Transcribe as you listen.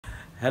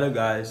Hello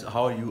guys,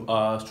 how are you?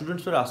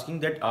 Students were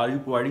asking that are you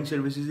providing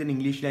services in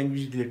English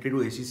language related to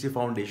ACCA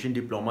Foundation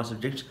diploma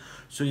subjects?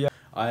 So yeah,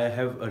 I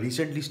have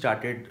recently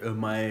started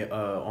my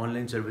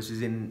online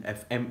services in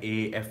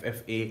FMA,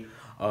 FFA,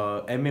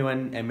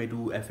 MA1,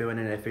 MA2, FA1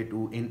 and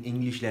FA2 in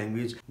English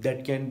language.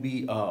 That can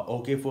be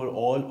okay for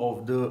all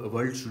of the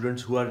world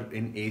students who are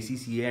in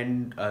ACCA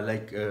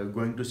and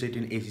going to sit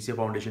in ACCA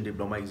Foundation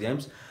diploma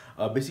exams.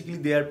 Basically,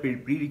 they are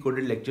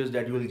pre-recorded lectures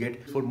that you will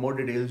get. For more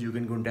details, you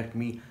can contact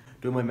me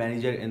to my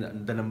manager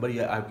in the number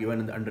I've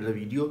given under the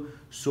video.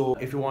 So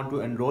if you want to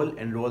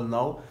enroll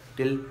now.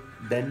 Till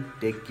then,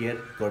 take care.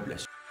 God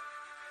bless.